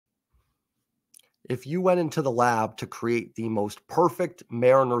If you went into the lab to create the most perfect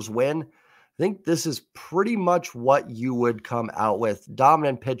Mariners win, I think this is pretty much what you would come out with.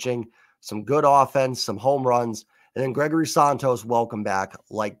 Dominant pitching, some good offense, some home runs, and then Gregory Santos, welcome back,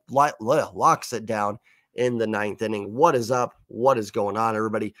 locks it down in the ninth inning. What is up? What is going on,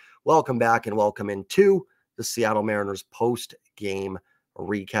 everybody? Welcome back and welcome into the Seattle Mariners post-game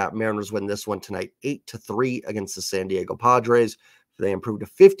recap. Mariners win this one tonight 8-3 against the San Diego Padres. They improved to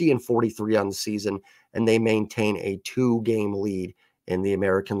 50-43 on the season, and they maintain a 2-game lead in the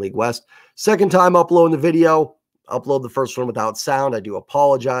American League West. Second time uploading the video. Upload the first one without sound. I do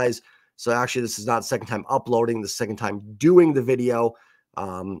apologize. So actually, this is not the second time uploading, the second time doing the video. I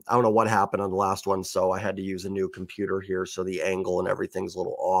don't know what happened on the last one, so I had to use a new computer here, so the angle and everything's a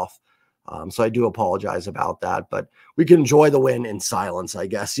little off. So I do apologize about that, but we can enjoy the win in silence, I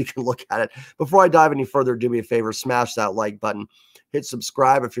guess. You can look at it. Before I dive any further, do me a favor, smash that like button. Hit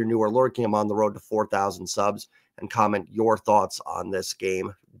subscribe if you're new or lurking. I'm on the road to 4,000 subs, and comment your thoughts on this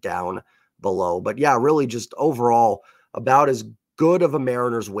game down below. But yeah, really just overall about as good of a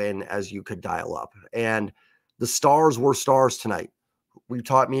Mariners win as you could dial up. And the stars were stars tonight. Me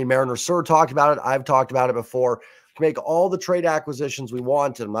and Mariners Sir talked about it. I've talked about it before. To make all the trade acquisitions we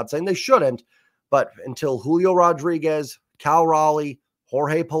want. I'm not saying they shouldn't, but until Julio Rodriguez, Cal Raleigh,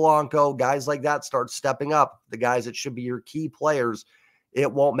 Jorge Polanco, guys like that start stepping up, the guys that should be your key players,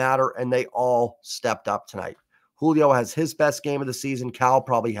 it won't matter, and they all stepped up tonight. Julio has his best game of the season. Cal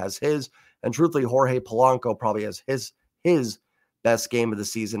probably has his, and truthfully, Jorge Polanco probably has his best game of the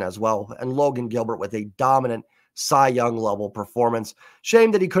season as well. And Logan Gilbert with a dominant Cy Young level performance.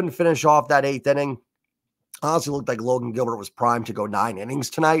 Shame that he couldn't finish off that 8th inning. Honestly, looked like Logan Gilbert was primed to go 9 innings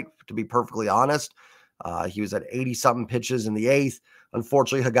tonight, to be perfectly honest. He was at 80-something pitches in the 8th.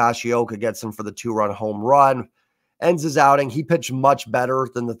 Unfortunately, Higashioka gets him for the 2-run home run. Ends his outing. He pitched much better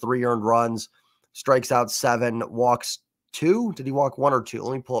than the 3 earned runs. Strikes out 7, walks 2. Did he walk 1 or 2?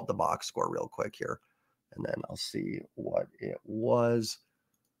 Let me pull up the box score real quick here, and then I'll see what it was.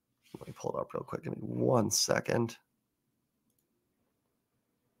 Let me pull it up real quick. Give me 1 second.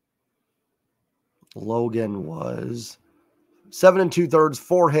 Logan was 7 2/3,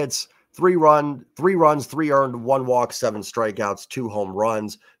 4 hits, 3 runs, 3 earned, 1 walk, 7 strikeouts, 2 home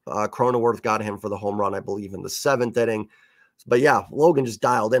runs. Cronenworth got him for the home run, I believe, in the 7th inning. But yeah, Logan just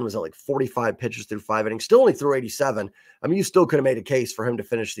dialed in. Was at like 45 pitches through 5 innings. Still only threw 87. I mean, you still could have made a case for him to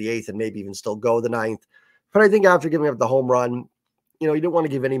finish the 8th and maybe even still go the 9th. But I think after giving up the home run, you didn't want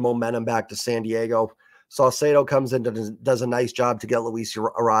to give any momentum back to San Diego. Saucedo comes in, does a nice job to get Luis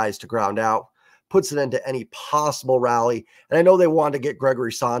Ariz to ground out. Puts it into any possible rally. And I know they wanted to get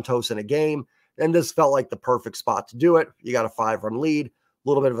Gregory Santos in a game, and this felt like the perfect spot to do it. You got a 5-run lead, a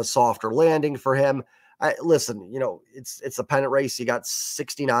little bit of a softer landing for him. Listen, it's a pennant race. You got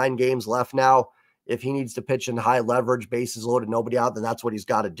 69 games left now. If he needs to pitch in high leverage, bases loaded, nobody out, then that's what he's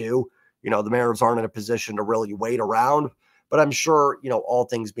got to do. The Mariners aren't in a position to really wait around, but I'm sure, all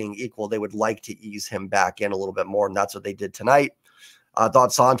things being equal, they would like to ease him back in a little bit more, and that's what they did tonight. I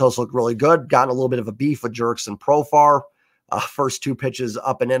thought Santos looked really good. Gotten a little bit of a beef with Jerks and Profar. First 2 pitches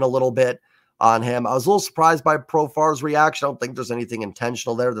up and in a little bit on him. I was a little surprised by Profar's reaction. I don't think there's anything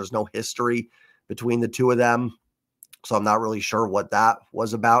intentional there. There's no history between the two of them. So I'm not really sure what that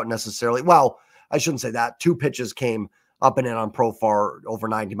was about necessarily. Well, I shouldn't say that. 2 pitches came up and in on Profar over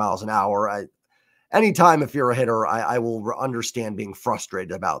 90 miles an hour. Anytime if you're a hitter, I will understand being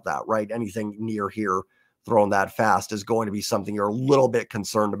frustrated about that, right? Anything near here throwing that fast is going to be something you're a little bit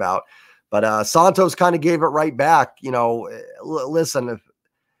concerned about. But Santos kind of gave it right back. Listen,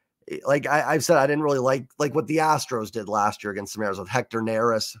 like I've said, I didn't really like what the Astros did last year against the Mariners with Hector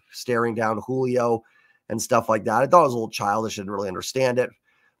Neris staring down Julio and stuff like that. I thought it was a little childish. I didn't really understand it.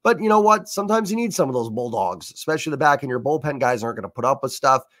 But you know what? Sometimes you need some of those bulldogs, especially the back in your bullpen. Guys aren't going to put up with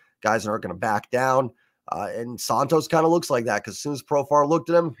stuff. Guys aren't going to back down. And Santos kind of looks like that because as soon as Profar looked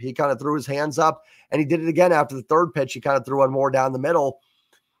at him, he kind of threw his hands up, and he did it again after the 3rd pitch. He kind of threw one more down the middle.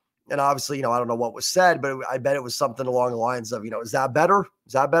 And obviously, I don't know what was said, but I bet it was something along the lines of, is that better?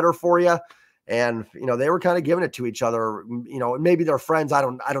 Is that better for you? And, they were kind of giving it to each other, maybe they're friends. I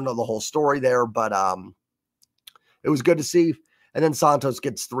don't know the whole story there, but it was good to see. And then Santos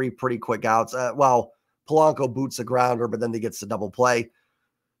gets 3 pretty quick outs. Polanco boots a grounder, but then he gets the double play.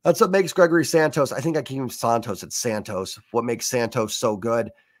 That's what makes Gregory Santos. I think I keep Santos at Santos. What makes Santos so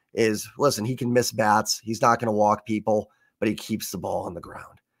good is, listen, he can miss bats. He's not going to walk people, but he keeps the ball on the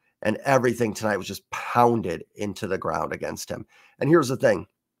ground. And everything tonight was just pounded into the ground against him. And here's the thing.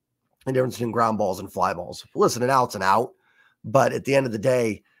 The difference between ground balls and fly balls. Listen, an out's an out. But at the end of the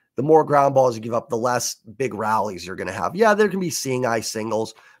day, the more ground balls you give up, the less big rallies you're going to have. Yeah, there can be seeing eye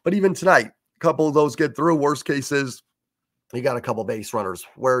singles. But even tonight, couple of those get through. Worst case is you got a couple base runners.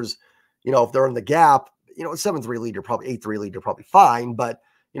 Whereas, if they're in the gap, a 7-3 lead, you're probably 8-3 lead, you're probably fine. But,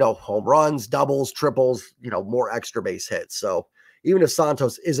 home runs, doubles, triples, more extra base hits. So even if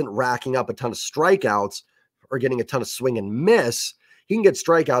Santos isn't racking up a ton of strikeouts or getting a ton of swing and miss, he can get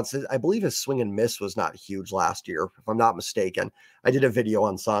strikeouts. I believe his swing and miss was not huge last year, if I'm not mistaken. I did a video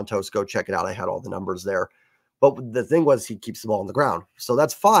on Santos. Go check it out. I had all the numbers there. But the thing was, he keeps the ball on the ground. So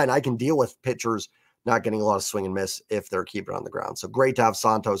that's fine. I can deal with pitchers not getting a lot of swing and miss if they're keeping it on the ground. So great to have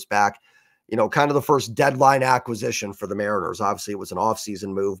Santos back. Kind of the first deadline acquisition for the Mariners. Obviously, it was an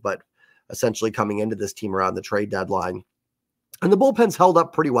offseason move, but essentially coming into this team around the trade deadline. And the bullpen's held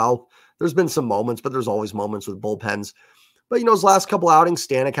up pretty well. There's been some moments, but there's always moments with bullpens. But, his last couple outings,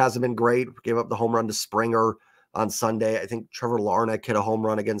 Stanek hasn't been great. Gave up the home run to Springer on Sunday. I think Trevor Larnach hit a home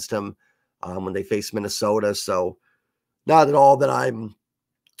run against him when they faced Minnesota. So not at all that I'm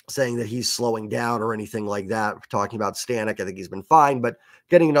saying that he's slowing down or anything like that. We're talking about Stanek, I think he's been fine, but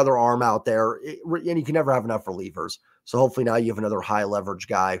getting another arm out there, and you can never have enough relievers. So hopefully now you have another high leverage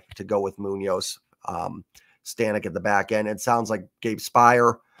guy to go with Munoz, Stanek at the back end. It sounds like Gabe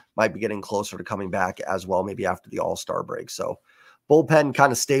Spire might be getting closer to coming back as well, maybe after the All-Star break. So bullpen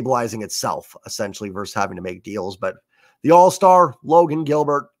kind of stabilizing itself essentially versus having to make deals. But the All-Star, Logan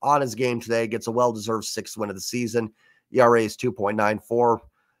Gilbert on his game today, gets a well-deserved 6th win of the season. ERA is 2.94.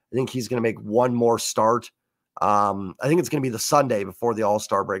 I think he's going to make one more start. I think it's going to be the Sunday before the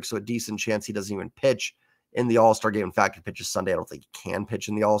All-Star break, so a decent chance he doesn't even pitch in the All-Star game. In fact, he pitches Sunday. I don't think he can pitch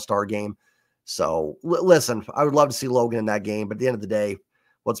in the All-Star game. So, listen, I would love to see Logan in that game, but at the end of the day,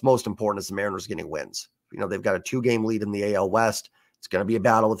 what's most important is the Mariners getting wins. They've got a 2-game lead in the AL West. It's going to be a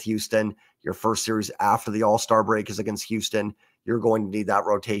battle with Houston. Your first series after the All-Star break is against Houston. You're going to need that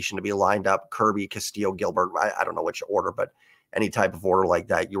rotation to be lined up. Kirby, Castillo, Gilbert. I don't know which order, but any type of order like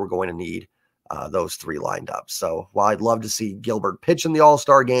that, you were going to need those 3 lined up. So while I'd love to see Gilbert pitch in the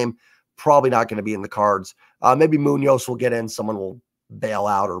All-Star game, probably not going to be in the cards. Maybe Munoz will get in. Someone will bail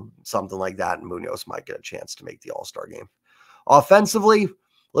out or something like that, and Munoz might get a chance to make the All-Star game. Offensively,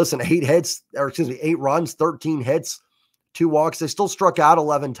 listen, 8 runs, 13 hits, 2 walks. They still struck out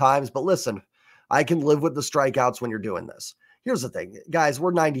 11 times, but listen, I can live with the strikeouts when you're doing this. Here's the thing, guys,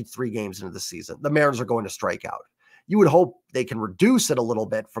 we're 93 games into the season. The Mariners are going to strike out. You would hope they can reduce it a little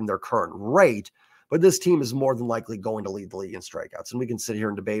bit from their current rate, but this team is more than likely going to lead the league in strikeouts. And we can sit here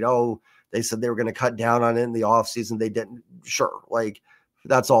and debate, they said they were going to cut down on it in the offseason. They didn't. Sure,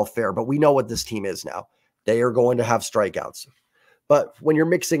 that's all fair, but we know what this team is now. They are going to have strikeouts. But when you're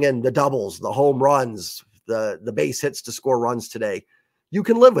mixing in the doubles, the home runs, the base hits to score runs today, you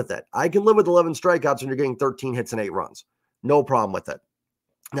can live with it. I can live with 11 strikeouts when you're getting 13 hits and 8 runs. No problem with it.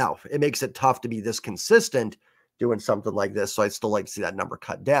 Now, it makes it tough to be this consistent doing something like this, so I'd still like to see that number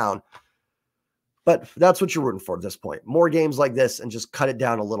cut down. But that's what you're rooting for at this point. More games like this and just cut it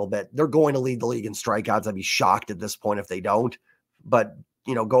down a little bit. They're going to lead the league in strikeouts. I'd be shocked at this point if they don't. But,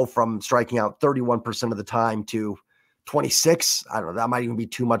 go from striking out 31% of the time to 26. I don't know. That might even be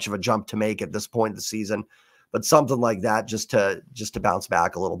too much of a jump to make at this point in the season. But something like that just to bounce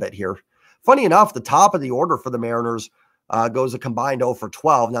back a little bit here. Funny enough, the top of the order for the Mariners goes a combined 0 for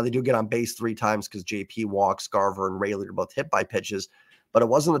 12. Now, they do get on base 3 times because JP walks, Garver and Rayleigh are both hit by pitches. But it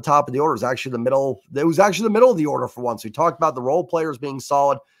wasn't the top of the order. It was actually the middle. It was actually the middle of the order for once. We talked about the role players being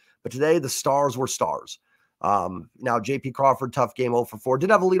solid, but today the stars were stars. Now, JP Crawford, tough game, 0 for 4. Did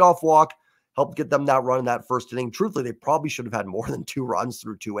have a leadoff walk, helped get them that run in that first inning. Truthfully, they probably should have had more than 2 runs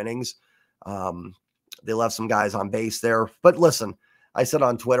through 2 innings. They left some guys on base there. But listen, I said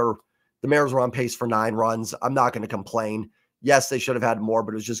on Twitter, the Mariners were on pace for 9 runs. I'm not going to complain. Yes, they should have had more,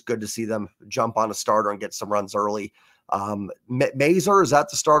 but it was just good to see them jump on a starter and get some runs early. Mazer, is that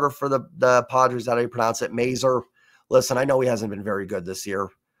the starter for the Padres? Is that how you pronounce it? Mazer. Listen, I know he hasn't been very good this year,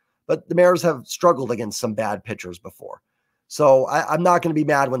 but the Mariners have struggled against some bad pitchers before. So I'm not going to be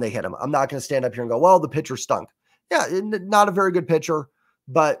mad when they hit him. I'm not going to stand up here and go, well, the pitcher stunk. Yeah, not a very good pitcher,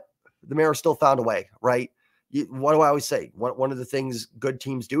 but the Mariners still found a way, right? What do I always say? One of the things good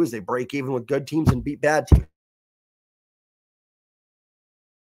teams do is they break even with good teams and beat bad teams.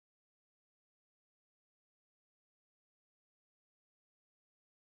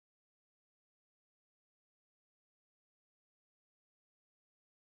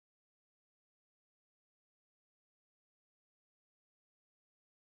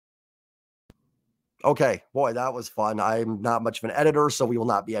 Okay, boy, that was fun. I'm not much of an editor, so we will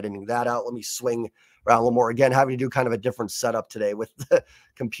not be editing that out. Let me swing around a little more. Again, having to do kind of a different setup today with the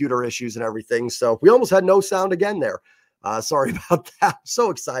computer issues and everything. So we almost had no sound again there. Sorry about that.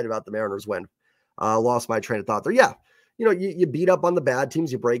 So excited about the Mariners win. Lost my train of thought there. Yeah, you beat up on the bad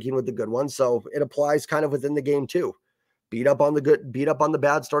teams, you break in with the good ones. So it applies kind of within the game too. Beat up on the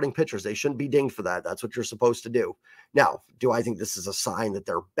bad starting pitchers. They shouldn't be dinged for that. That's what you're supposed to do. Now, do I think this is a sign that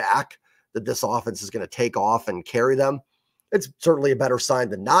they're back, that this offense is going to take off and carry them? It's certainly a better sign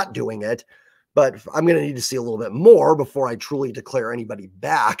than not doing it, but I'm going to need to see a little bit more before I truly declare anybody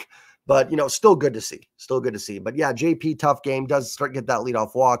back. But, still good to see. Still good to see. But yeah, JP, tough game, does get that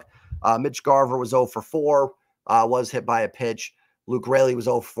leadoff walk. Mitch Garver was 0 for 4, was hit by a pitch. Luke Raley was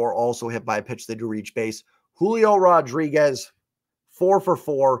 0 for 4, also hit by a pitch. They do reach base. Julio Rodriguez, 4 for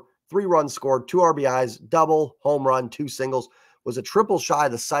 4, 3 runs scored, 2 RBIs, double, home run, 2 singles, was a triple shy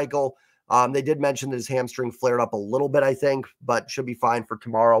of the cycle. They did mention that his hamstring flared up a little bit, I think, but should be fine for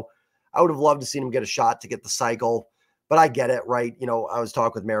tomorrow. I would have loved to see him get a shot to get the cycle, but I get it, right? I was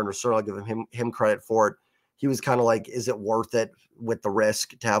talking with Mariner, so I'll give him credit for it. He was kind of like, is it worth it with the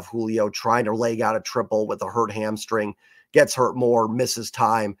risk to have Julio trying to leg out a triple with a hurt hamstring, gets hurt more, misses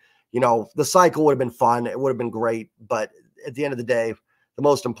time? The cycle would have been fun. It would have been great. But at the end of the day, the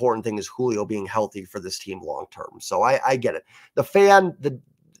most important thing is Julio being healthy for this team long-term. So I get it.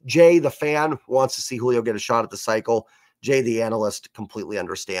 Jay, the fan, wants to see Julio get a shot at the cycle. Jay, the analyst, completely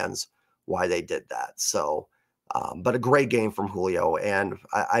understands why they did that. So, but a great game from Julio. And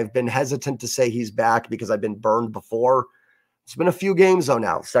I've been hesitant to say he's back because I've been burned before. It's been a few games though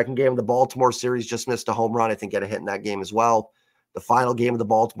now. Second game of the Baltimore series, just missed a home run. I think get a hit in that game as well. The final game of the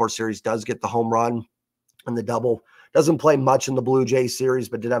Baltimore series does get the home run and the double. Doesn't play much in the Blue Jays series,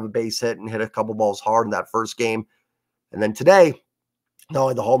 but did have a base hit and hit a couple balls hard in that first game. And then today, not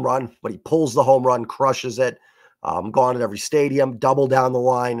only the home run, but he pulls the home run, crushes it. Gone at every stadium, double down the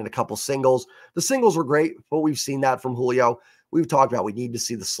line, and a couple singles. The singles were great, but we've seen that from Julio. We've talked about we need to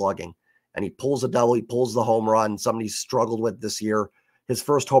see the slugging. And he pulls a double, he pulls the home run, something he's struggled with this year. His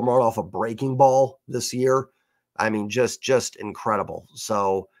first home run off a breaking ball this year. I mean, just incredible.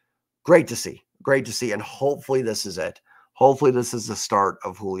 So great to see. Great to see. And hopefully this is it. Hopefully this is the start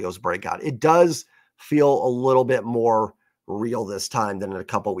of Julio's breakout. It does feel a little bit more real this time than in a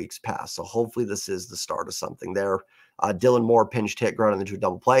couple weeks past. So hopefully this is the start of something there. Dylan Moore pinched hit, grounded into a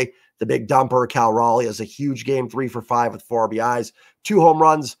double play. The big dumper, Cal Raleigh, has a huge game, 3 for 5 with 4 RBIs, 2 home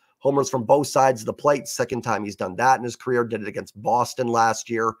runs from both sides of the plate. Second time he's done that in his career. Did it against Boston last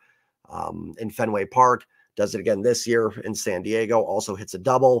year in Fenway Park. Does it again this year in San Diego. Also hits a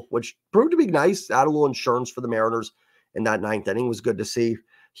double, which proved to be nice. Add a little insurance for the Mariners in that 9th inning. Was good to see.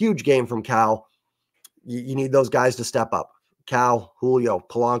 Huge game from Cal. You need those guys to step up. Cal, Julio,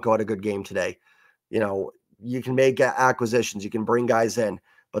 Polanco had a good game today. You can make acquisitions. You can bring guys in.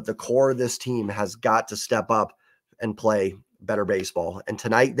 But the core of this team has got to step up and play better baseball. And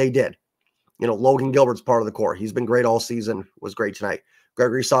tonight they did. Logan Gilbert's part of the core. He's been great all season. Was great tonight.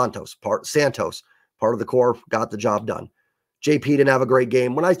 Gregory Santos, part of the core, got the job done. JP didn't have a great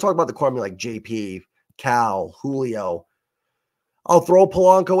game. When I talk about the core, I mean like JP, Cal, Julio. I'll throw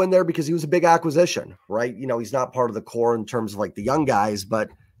Polanco in there because he was a big acquisition, right? He's not part of the core in terms of like the young guys, but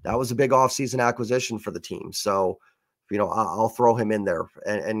that was a big offseason acquisition for the team. So, I'll throw him in there.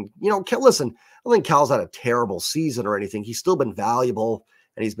 And listen, I don't think Cal's had a terrible season or anything. He's still been valuable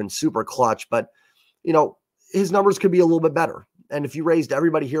and he's been super clutch, but, his numbers could be a little bit better. And if you raised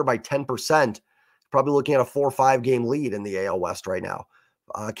everybody here by 10%, probably looking at a 4 or 5 game lead in the AL West right now.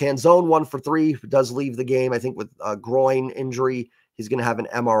 Canzone 1 for 3 does leave the game, I think, with a groin injury. He's going to have an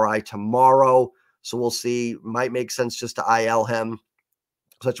MRI tomorrow. So we'll see. Might make sense just to IL him,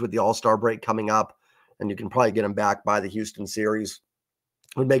 especially with the All-Star break coming up. And you can probably get him back by the Houston series.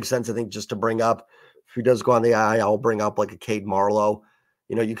 It would make sense, I think, just to bring up, if he does go on the IL, bring up like a Cade Marlowe.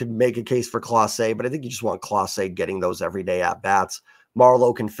 You could make a case for Clase, but I think you just want Clase getting those everyday at-bats.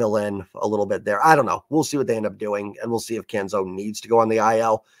 Marlowe can fill in a little bit there. I don't know. We'll see what they end up doing, and we'll see if Canzone needs to go on the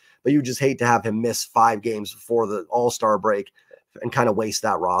IL. But you just hate to have him miss 5 games before the All-Star break and kind of waste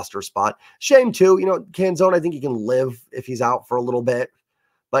that roster spot. Shame, too. Canzone, I think he can live if he's out for a little bit.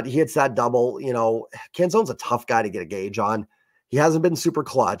 But he hits that double. Canzone's a tough guy to get a gauge on. He hasn't been super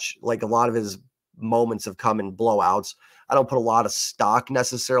clutch. Like, a lot of his moments have come in blowouts. I don't put a lot of stock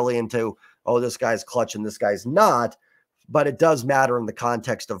necessarily into, this guy's clutch and this guy's not. But it does matter in the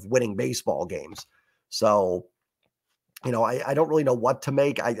context of winning baseball games. So, I don't really know what to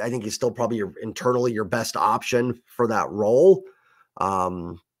make. I think he's still probably internally your best option for that role.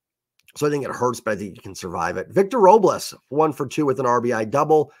 So I think it hurts, but I think you can survive it. Victor Robles, 1 for 2 with an RBI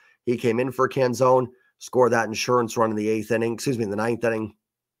double. He came in for Canzone, scored that insurance run in the 9th inning.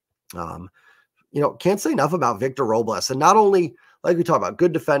 Can't say enough about Victor Robles. And not only, like we talked about,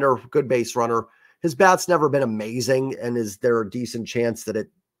 good defender, good base runner. His bat's never been amazing, and is there a decent chance that it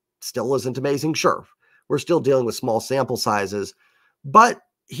still isn't amazing? Sure. we're still dealing with small sample sizes, but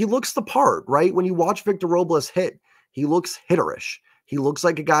he looks the part, right? When you watch Victor Robles hit, he looks hitterish. He looks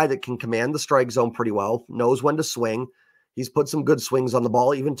like a guy that can command the strike zone pretty well, knows when to swing. He's put some good swings on the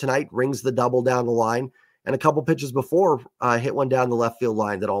ball. Even tonight, rings the double down the line. And a couple pitches before, hit one down the left field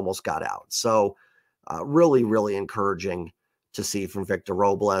line that almost got out. So really, really encouraging to see from Victor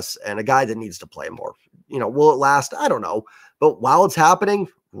Robles, and a guy that needs to play more. Will it last? I don't know. But while it's happening,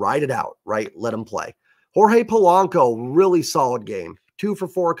 ride it out, right? Let him play. Jorge Polanco, really solid game. 2 for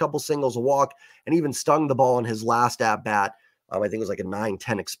 4, a couple singles, a walk, and even stung the ball in his last at-bat. I think it was like a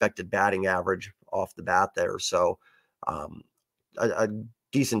 9-10 expected batting average off the bat there. So a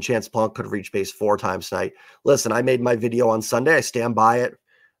decent chance Polanco could have reached base 4 times tonight. Listen, I made my video on Sunday. I stand by it.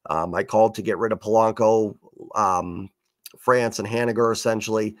 I called to get rid of Polanco, France, and Haniger,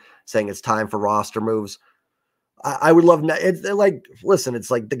 essentially saying it's time for roster moves. I would love it's like, listen, it's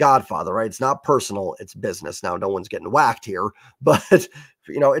like The Godfather, right? It's not personal, it's business. Now, no one's getting whacked here, but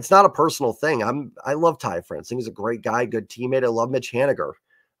it's not a personal thing. I love Ty France. I think he's a great guy, good teammate. I love Mitch Haniger.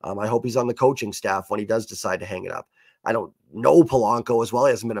 I hope he's on the coaching staff when he does decide to hang it up. I don't know Polanco as well.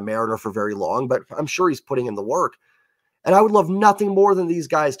 He hasn't been a Mariner for very long, but I'm sure he's putting in the work. And I would love nothing more than these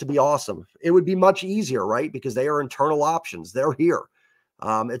guys to be awesome. It would be much easier, right? Because they are internal options. They're here.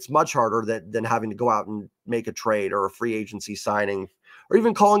 It's much harder than having to go out and make a trade or a free agency signing, or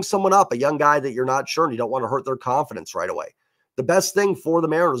even calling someone up, a young guy that you're not sure and you don't want to hurt their confidence right away. The best thing for the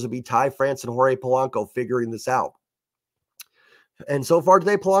Mariners would be Ty France and Jorge Polanco figuring this out. And so far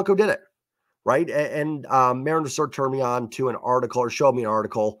today, Polanco did it, right? And Mariners sort of turned me on to an article, or showed me an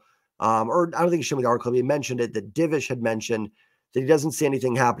article, or I don't think he showed me the article. He mentioned it, that Divish had mentioned that he doesn't see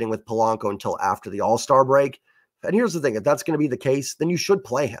anything happening with Polanco until after the All-Star break. And here's the thing, if that's going to be the case, then you should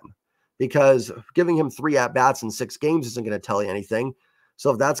play him, because giving him 3 at-bats in 6 games isn't going to tell you anything.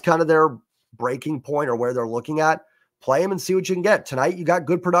 So if that's kind of their breaking point or where they're looking at, play him and see what you can get. Tonight, you got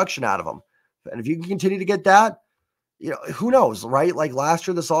good production out of him. And if you can continue to get that, who knows, right? Like last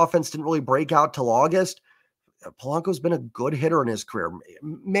year, this offense didn't really break out till August. Polanco's been a good hitter in his career.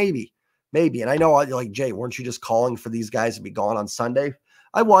 Maybe. And I know, like, Jay, weren't you just calling for these guys to be gone on Sunday?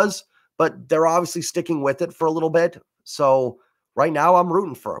 I was. But they're obviously sticking with it for a little bit. So right now I'm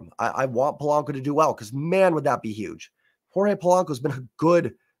rooting for him. I want Polanco to do well, because, man, would that be huge. Jorge Polanco's been a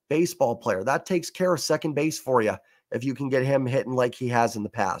good baseball player. That takes care of second base for you if you can get him hitting like he has in the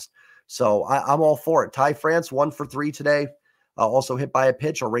past. So I'm all for it. Ty France, 1 for 3 today. Also hit by a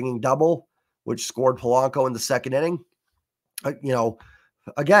pitch, a ringing double, which scored Polanco in the second inning.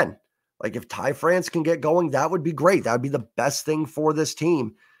 Again, like if Ty France can get going, that would be great. That would be the best thing for this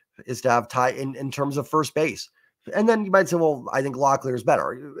team, is to have Ty in terms of first base. And then you might say, well, I think Locklear is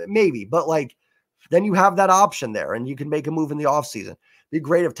better. Maybe, but like, then you have that option there and you can make a move in the offseason. Be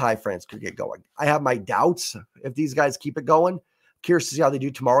great if Ty France could get going. I have my doubts if these guys keep it going. Curious to see how they do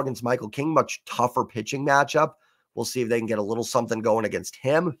tomorrow against Michael King. Much tougher pitching matchup. We'll see if they can get a little something going against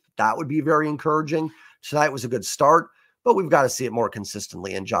him. That would be very encouraging. Tonight was a good start, but we've got to see it more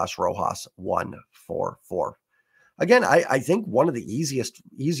consistently. And Josh Rojas, 1 for 4. Again, I think one of the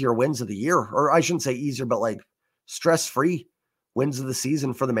easier wins of the year, or I shouldn't say easier, but like stress-free wins of the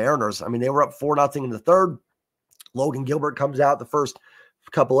season for the Mariners. I mean, they were up 4-0 in the third. Logan Gilbert comes out the first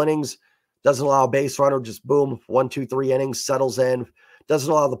couple innings, doesn't allow a base runner, just boom, 1, 2, 3 innings, settles in.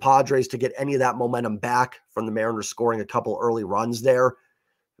 Doesn't allow the Padres to get any of that momentum back from the Mariners scoring a couple early runs there,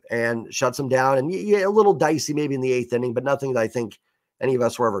 and shuts them down. And yeah, a little dicey maybe in the 8th inning, but nothing that I think any of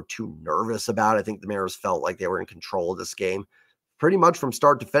us were ever too nervous about. I think the Mariners felt like they were in control of this game pretty much from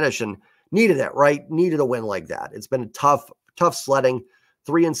start to finish, and needed it, right? Needed a win like that. It's been a tough sledding,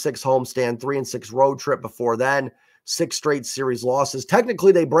 3-6 homestand, 3-6 road trip before then, 6 straight series losses.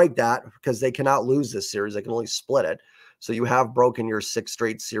 Technically, they break that because they cannot lose this series. They can only split it. So you have broken your 6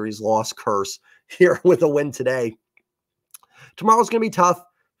 straight series loss curse here with a win today. Tomorrow's going to be tough.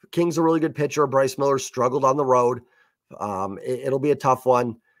 King's a really good pitcher. Bryce Miller struggled on the road. It'll be a tough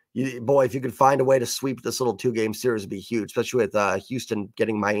one. Boy, if you could find a way to sweep this little 2-game series, it'd be huge, especially with Houston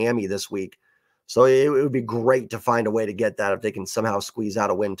getting Miami this week. So it would be great to find a way to get that if they can somehow squeeze out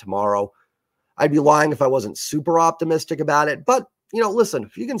a win tomorrow. I'd be lying if I wasn't super optimistic about it. But, listen,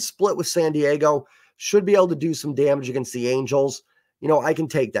 if you can split with San Diego, should be able to do some damage against the Angels. I can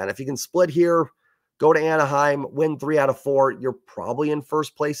take that. If you can split here, go to Anaheim, win 3 out of 4, you're probably in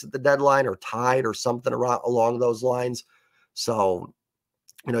first place at the deadline or tied or something along those lines. So,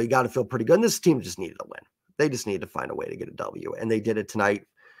 you got to feel pretty good. And this team just needed a win. They just needed to find a way to get a W, and they did it tonight.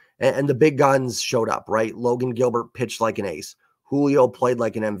 And the big guns showed up, right? Logan Gilbert pitched like an ace. Julio played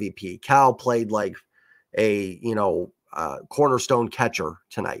like an MVP. Cal played like a, cornerstone catcher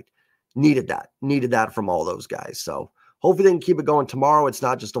tonight. needed that from all those guys. So hopefully they can keep it going tomorrow. It's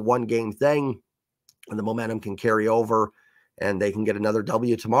not just a one-game thing, and the momentum can carry over, and they can get another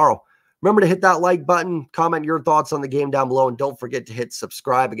W tomorrow. Remember to hit that like button, comment your thoughts on the game down below, and don't forget to hit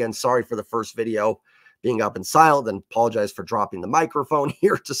subscribe. Again, sorry for the first video being up and silent, and apologize for dropping the microphone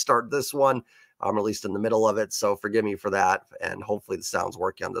here to start this one. I'm at least in the middle of it, so forgive me for that, and hopefully the sound's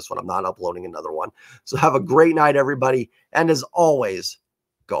working on this one. I'm not uploading another one. So have a great night, everybody, and as always,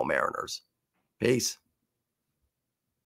 go Mariners. Peace.